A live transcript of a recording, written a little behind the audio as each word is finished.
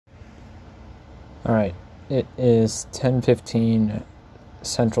All right, it is 10:15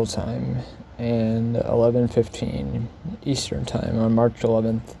 Central Time and 11:15 Eastern Time on March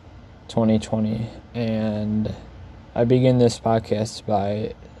 11th, 2020, and I begin this podcast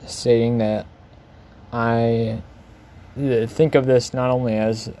by stating that I think of this not only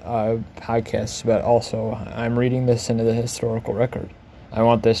as a podcast, but also I'm reading this into the historical record. I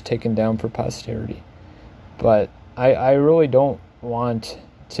want this taken down for posterity. But I really don't want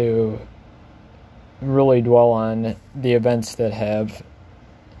to really dwell on the events that have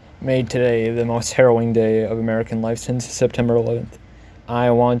made today the most harrowing day of American life since September 11th. I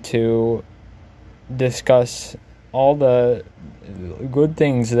want to discuss all the good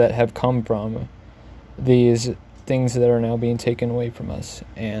things that have come from these things that are now being taken away from us.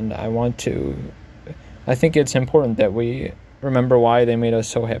 And I think it's important that we remember why they made us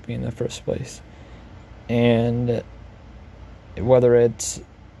so happy in the first place. And whether it's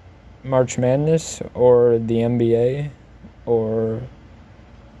March Madness or the NBA or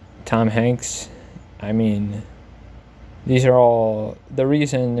Tom Hanks, I mean, these are all the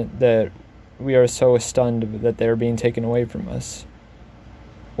reason that we are so stunned that they're being taken away from us,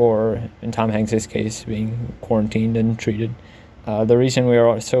 or in Tom Hanks' case, being quarantined and treated. The reason we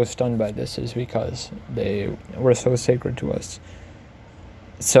are so stunned by this is because they were so sacred to us.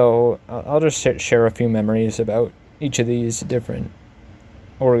 So I'll just share a few memories about each of these different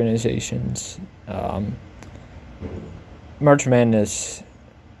organizations. March Madness,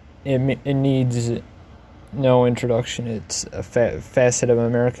 it needs no introduction. It's a facet of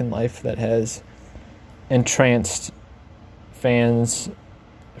American life that has entranced fans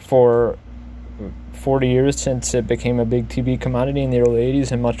for 40 years since it became a big TV commodity in the early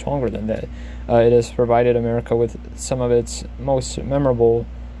 80s, and much longer than that. It has provided America with some of its most memorable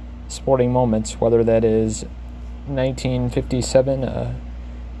sporting moments, whether that is 1957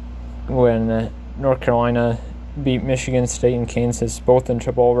 when North Carolina beat Michigan State and Kansas both in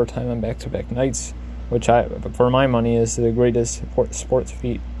triple overtime on back-to-back nights, which for my money is the greatest sports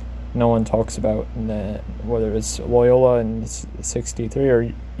feat no one talks about, whether it's Loyola in 63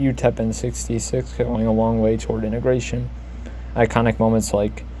 or UTEP in 66, going a long way toward integration. Iconic moments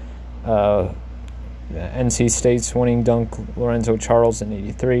like NC State's winning dunk, Lorenzo Charles in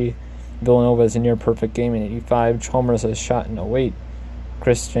 83, Villanova's near-perfect game in 85, Chalmers' shot in 08,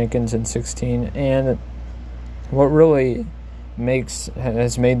 Chris Jenkins in 16, and what really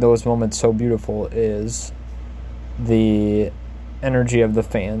has made those moments so beautiful is the energy of the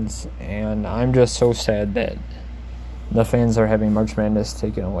fans, and I'm just so sad that the fans are having March Madness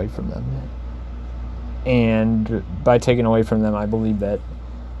taken away from them. And by taken away from them, I believe that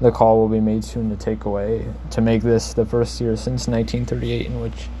the call will be made soon to make this the first year since 1938 in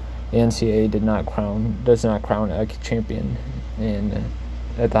which the NCAA does not crown a champion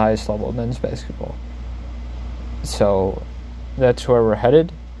at the highest level of men's basketball. So that's where we're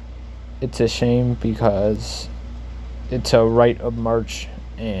headed. It's a shame because it's a rite of March,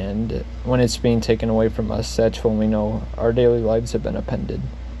 and when it's being taken away from us, that's when we know our daily lives have been upended.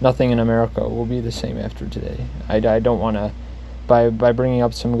 Nothing in America will be the same after today. I don't want to, by bringing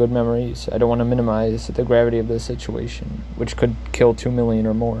up some good memories, I don't want to minimize the gravity of the situation, which could kill 2 million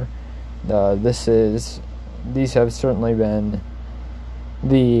or more. These have certainly been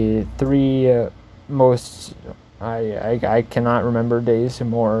the three most, I cannot remember days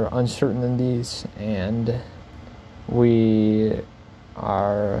more uncertain than these, and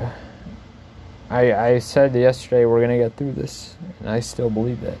I said yesterday we're going to get through this, and I still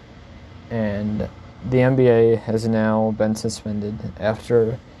believe that. And the NBA has now been suspended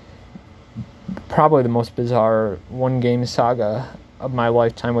after probably the most bizarre one-game saga of my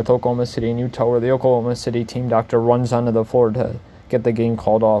lifetime with Oklahoma City and Utah, where the Oklahoma City team doctor runs onto the floor to get the game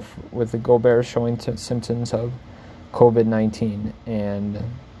called off with the Gobert showing symptoms of COVID-19, and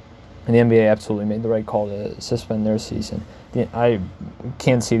the NBA absolutely made the right call to suspend their season. I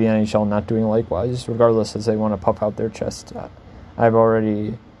can't see the NHL not doing likewise, regardless as they want to puff out their chest. I've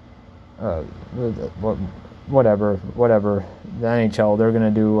already, whatever. The NHL, they're going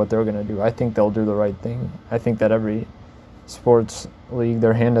to do what they're going to do. I think they'll do the right thing. I think that every sports league,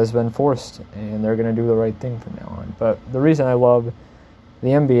 their hand has been forced, and they're going to do the right thing from now on. But the reason I love the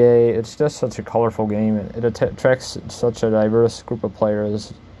NBA, it's just such a colorful game. It attracts such a diverse group of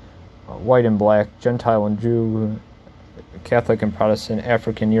players, white and black, Gentile and Jew, Catholic and Protestant,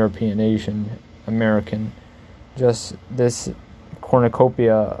 African, European, Asian, American. Just this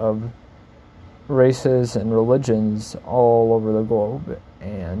cornucopia of races and religions all over the globe.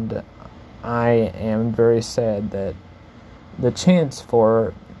 And I am very sad that the chance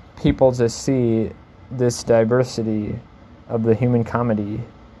for people to see this diversity of the human comedy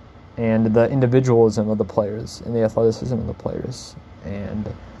and the individualism of the players and the athleticism of the players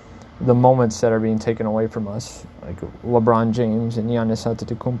and the moments that are being taken away from us, like LeBron James and Giannis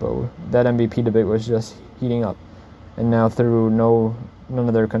Antetokounmpo. That MVP debate was just heating up, and now through none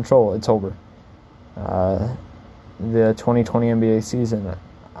of their control, it's over. The 2020 NBA season,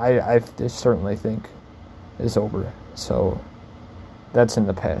 I certainly think, is over. So that's in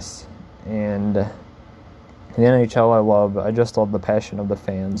the past. And the NHL I just love the passion of the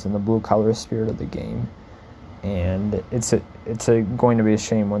fans and the blue-collar spirit of the game. And it's going to be a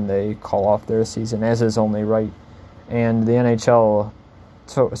shame when they call off their season, as is only right. And the NHL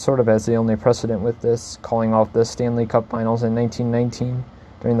sort of has the only precedent with this, calling off the Stanley Cup Finals in 1919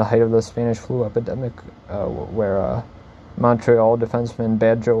 during the height of the Spanish flu epidemic, where Montreal defenseman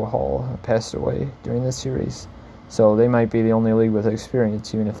Bad Joe Hall passed away during this series. So they might be the only league with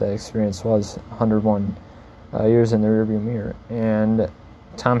experience, even if that experience was 101 years in the rearview mirror. And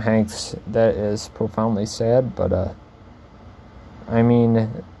Tom Hanks, that is profoundly sad, but I mean,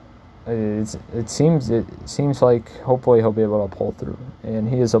 it seems like hopefully he'll be able to pull through, and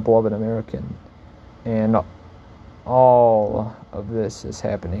he is a beloved American, and all of this is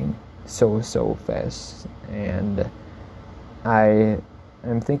happening so fast, and I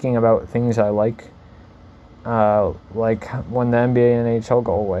am thinking about things I like when the NBA and NHL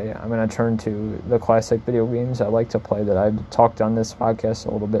go away, I'm going to turn to the classic video games I like to play that I've talked on this podcast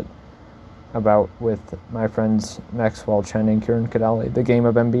a little bit about with my friends Maxwell Chen and Kieran Kadali, the game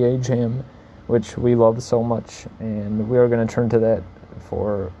of NBA Jam, which we love so much, and we are going to turn to that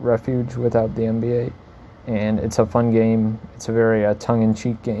for refuge without the NBA. And it's a fun game. It's a very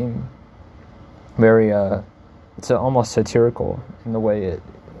tongue-in-cheek game. It's almost satirical in the way it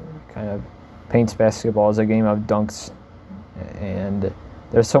kind of paints basketball as a game of dunks, and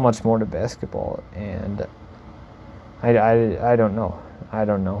there's so much more to basketball, and I don't know.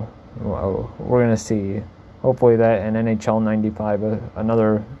 Well, we're going to see. Hopefully that and NHL 95,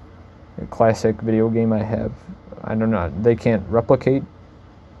 another classic video game I have. I don't know. They can't replicate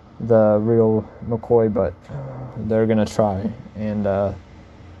the real McCoy, but they're going to try. And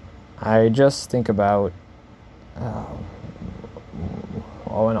I just think about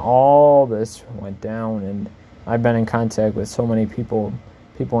when all this went down, and I've been in contact with so many people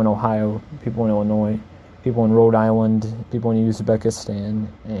in Ohio, people in Illinois, people in Rhode Island, people in Uzbekistan,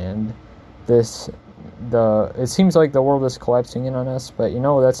 and it seems like the world is collapsing in on us, but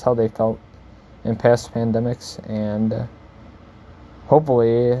that's how they felt in past pandemics, and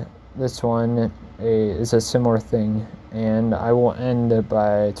hopefully this one is a similar thing. And I will end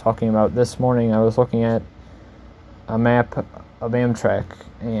by talking about this morning. I was looking at a map of Amtrak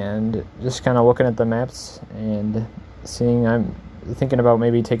and just kind of looking at the maps and I'm thinking about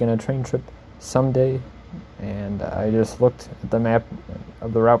maybe taking a train trip someday, and I just looked at the map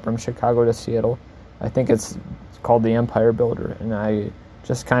of the route from Chicago to Seattle. I think it's called the Empire Builder, and I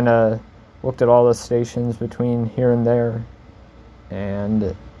just kind of looked at all the stations between here and there,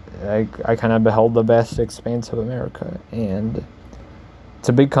 and I kind of beheld the vast expanse of America. And it's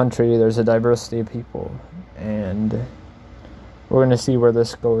a big country, there's a diversity of people, and we're going to see where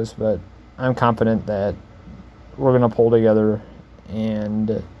this goes, but I'm confident that we're going to pull together,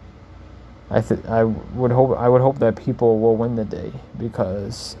 and I would hope that people will win the day,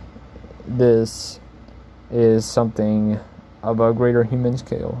 because this is something of a greater human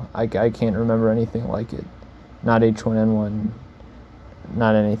scale. I can't remember anything like it. Not H1N1,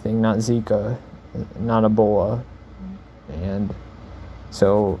 not anything, not Zika, not Ebola, and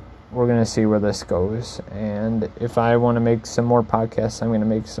so we're going to see where this goes. And if I want to make some more podcasts, I'm going to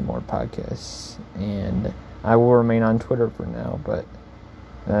make some more podcasts. And I will remain on Twitter for now, but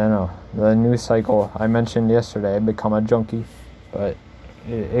I don't know. The news cycle, I mentioned yesterday, I've become a junkie, but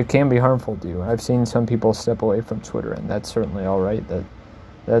it can be harmful to you. I've seen some people step away from Twitter, and that's certainly all right.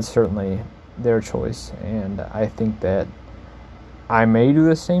 That's certainly their choice. And I think that I may do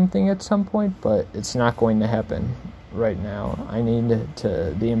the same thing at some point, but it's not going to happen right now. I need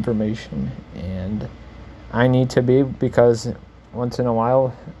the information, and I need to be, because once in a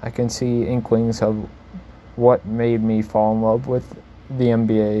while I can see inklings of what made me fall in love with the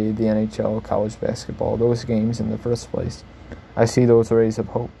NBA, the NHL, college basketball, those games in the first place. I see those rays of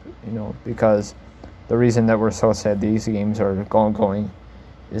hope, because the reason that we're so sad these games are going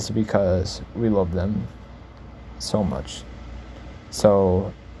is because we love them so much.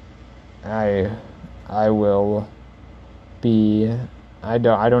 So I will be, I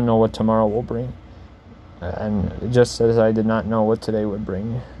don't know what tomorrow will bring, and just as I did not know what today would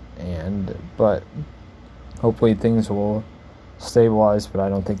bring, but hopefully things will stabilize, but I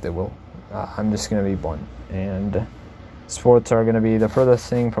don't think they will. I'm just going to be blunt, and sports are going to be the furthest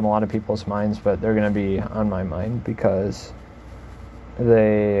thing from a lot of people's minds, but they're going to be on my mind because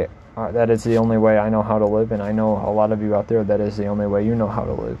that is the only way I know how to live, and I know a lot of you out there, that is the only way you know how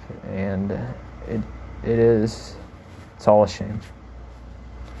to live, and it's all a shame.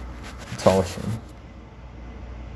 It's all a shame.